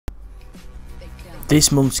This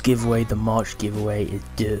month's giveaway, the March giveaway, is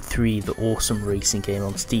Dirt 3, the awesome racing game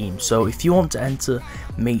on Steam. So if you want to enter,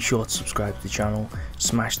 make sure to subscribe to the channel,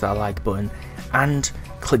 smash that like button, and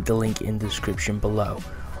click the link in the description below.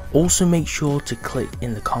 Also make sure to click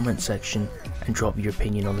in the comment section and drop your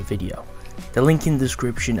opinion on the video. The link in the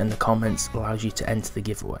description and the comments allows you to enter the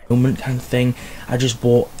giveaway. Moment kind of thing. I just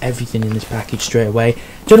bought everything in this package straight away.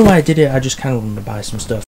 Don't know why I did it, I just kind of wanted to buy some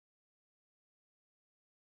stuff.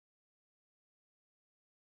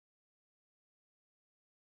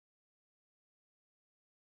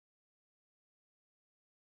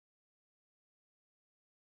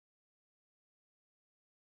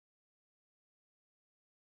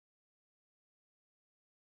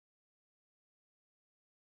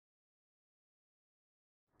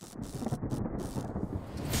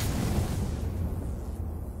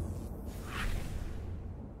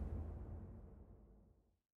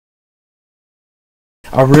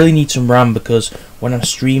 I really need some RAM because when I'm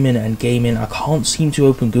streaming and gaming I can't seem to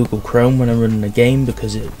open Google Chrome when I'm running a game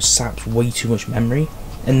because it saps way too much memory,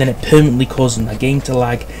 and then it permanently causes my game to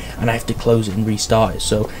lag and I have to close it and restart it.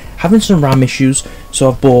 So having some RAM issues,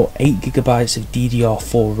 so I've bought 8GB of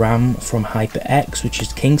DDR4 RAM from HyperX, which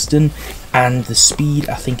is Kingston, and the speed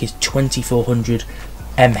I think is 2400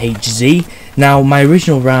 MHz. Now my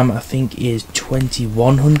original RAM I think is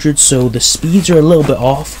 2100, so the speeds are a little bit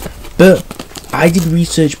off, but I did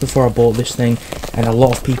research before I bought this thing, and a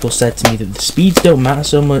lot of people said to me that the speeds don't matter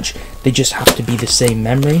so much, they just have to be the same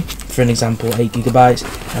memory. For an example,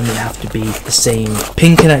 8GB, and they have to be the same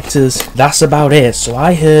pin connectors. That's about it. So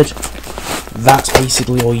I heard that's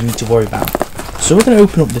basically all you need to worry about. So we're going to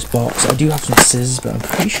open up this box. I do have some scissors, but I'm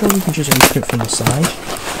pretty sure we can just open it from the side.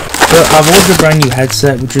 But I've ordered a brand new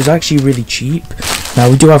headset, which was actually really cheap. Now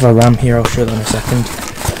we do have our RAM here, I'll show that in a second.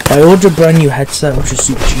 I ordered a brand new headset, which was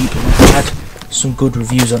super cheap, and I had some good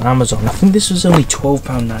reviews on Amazon. I think this was only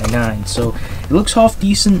 £12.99, so it looks half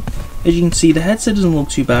decent. As you can see, the headset doesn't look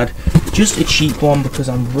too bad. Just a cheap one because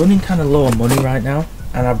I'm running kind of low on money right now,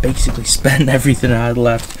 and I basically spent everything I had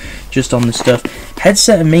left just on this stuff.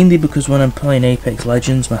 Headset mainly because when I'm playing Apex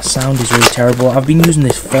Legends, my sound is really terrible. I've been using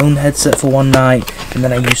this phone headset for one night, and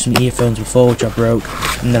then I used some earphones before, which I broke,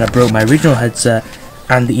 and then I broke my original headset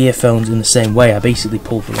and the earphones in the same way. I basically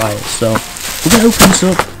pulled the wires. So we're going to open this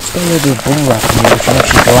up. It's got a little bit of bubble wrap in here, which I'm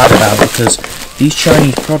actually glad about because these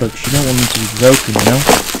Chinese products, you don't want them to be broken, you know?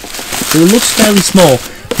 So it looks fairly small.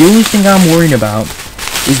 The only thing I'm worrying about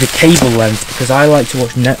is the cable length, because I like to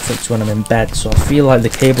watch Netflix when I'm in bed, so I feel like the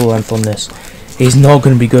cable length on this is not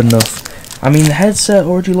going to be good enough. I mean, the headset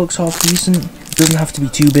already looks half decent. It doesn't have to be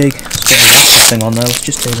too big. Let's thing on there. Let's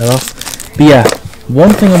just take that off. But yeah,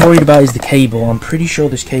 one thing I'm worried about is the cable. I'm pretty sure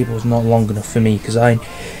this cable is not long enough for me because I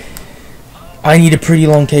need a pretty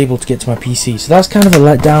long cable to get to my PC, so that's kind of a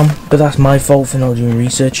letdown, but that's my fault for not doing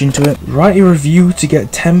research into it. Write a review to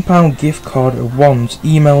get £10 gift card at once.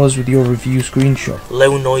 Email us with your review screenshot.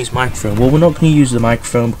 Low noise microphone. Well, we're not going to use the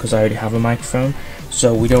microphone because I already have a microphone,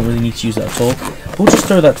 so we don't really need to use that at all. We'll just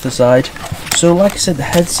throw that to the side. So like I said, the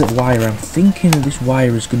headset wire, I'm thinking this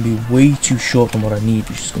wire is going to be way too short than what I need,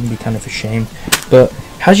 which is going to be kind of a shame. But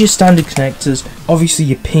has your standard connectors, obviously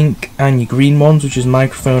your pink and your green ones, which is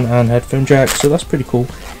microphone and headphone jack, so that's pretty cool.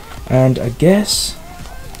 And I guess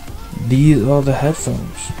these are the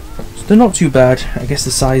headphones. So they're not too bad. I guess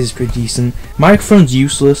the size is pretty decent. Microphone's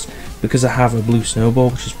useless because I have a Blue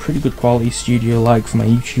Snowball, which is pretty good quality studio-like for my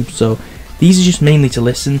YouTube, so these are just mainly to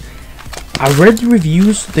listen. I read the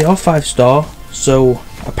reviews, they are 5-star, so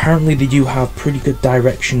apparently they do have pretty good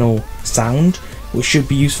directional sound, which should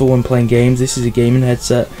be useful when playing games. This is a gaming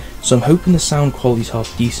headset, so I'm hoping the sound quality is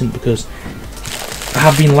half decent because I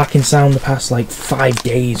have been lacking sound the past like 5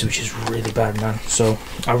 days, which is really bad, man. So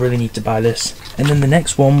I really need to buy this. And then the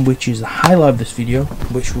next one, which is the highlight of this video,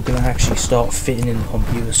 which we're going to actually start fitting in the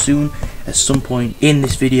computer soon at some point in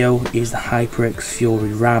this video, is the HyperX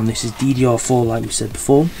Fury RAM. This is DDR4 like we said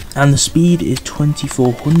before, and the speed is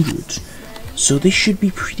 2400, so this should be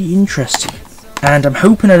pretty interesting. And I'm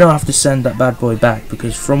hoping I don't have to send that bad boy back,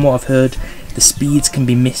 because from what I've heard, the speeds can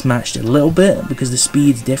be mismatched a little bit because the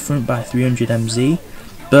speed's different by 300 MZ,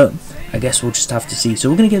 but I guess we'll just have to see. So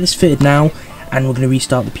we're going to get this fitted now, and we're going to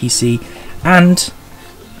restart the PC, and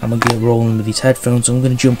I'm going to get rolling with these headphones. I'm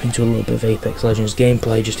going to jump into a little bit of Apex Legends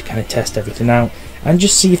gameplay just to kind of test everything out and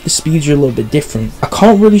just see if the speeds are a little bit different. I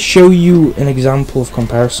can't really show you an example of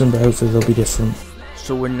comparison, but hopefully they'll be different.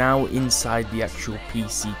 So we're now inside the actual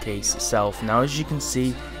PC case itself. Now as you can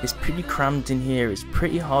see, it's pretty crammed in here. It's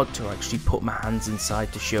pretty hard to actually put my hands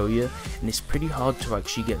inside to show you, and it's pretty hard to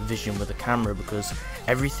actually get vision with a camera because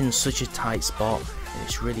everything's such a tight spot. and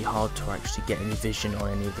it's really hard to actually get any vision on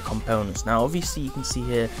any of the components. Now obviously you can see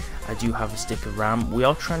here I do have a stick of RAM. We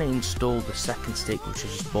are trying to install the second stick which I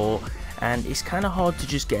just bought, and it's kind of hard to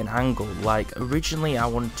just get an angle. Like originally I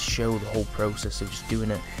wanted to show the whole process of just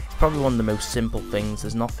doing it. It's probably one of the most simple things,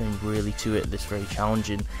 there's nothing really to it that's very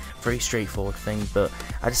challenging, very straightforward thing, but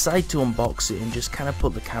I decided to unbox it and just kind of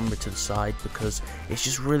put the camera to the side because it's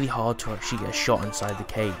just really hard to actually get a shot inside the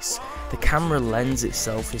case. The camera lens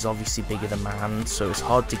itself is obviously bigger than my hand, so it's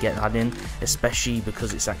hard to get that in, especially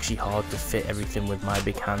because it's actually hard to fit everything with my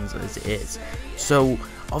big hands as it is. So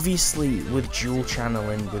obviously with dual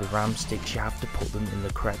channeling with RAM sticks, you have to put them in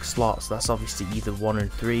the correct slots. That's obviously either 1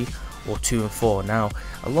 and 3 or 2 and 4. Now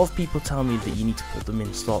a lot of people tell me that you need to put them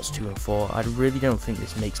in slots 2 and 4. I really don't think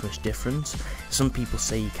this makes much difference. Some people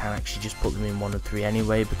say you can actually just put them in 1 and 3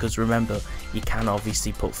 anyway, because remember you can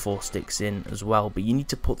obviously put 4 sticks in as well, but you need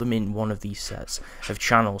to put them in one of these sets of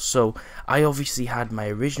channels. So I obviously had my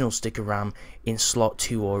original stick of RAM in slot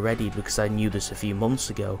 2 already because I knew this a few months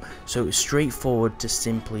ago, so it's straightforward to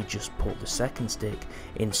simply just put the second stick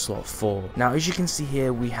in slot 4. Now as you can see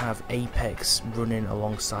here we have Apex running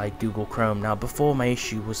alongside Google Chrome. Now before my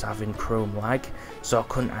issue was having Chrome lag, so I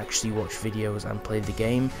couldn't actually watch videos and play the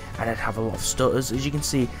game, and I'd have a lot of stutters. As you can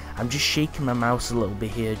see I'm just shaking my mouse a little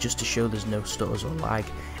bit here just to show there's no stutters or lag,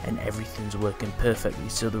 and everything's working perfectly.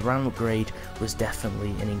 So the RAM upgrade was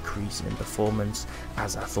definitely an increase in performance,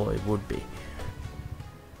 as I thought it would be.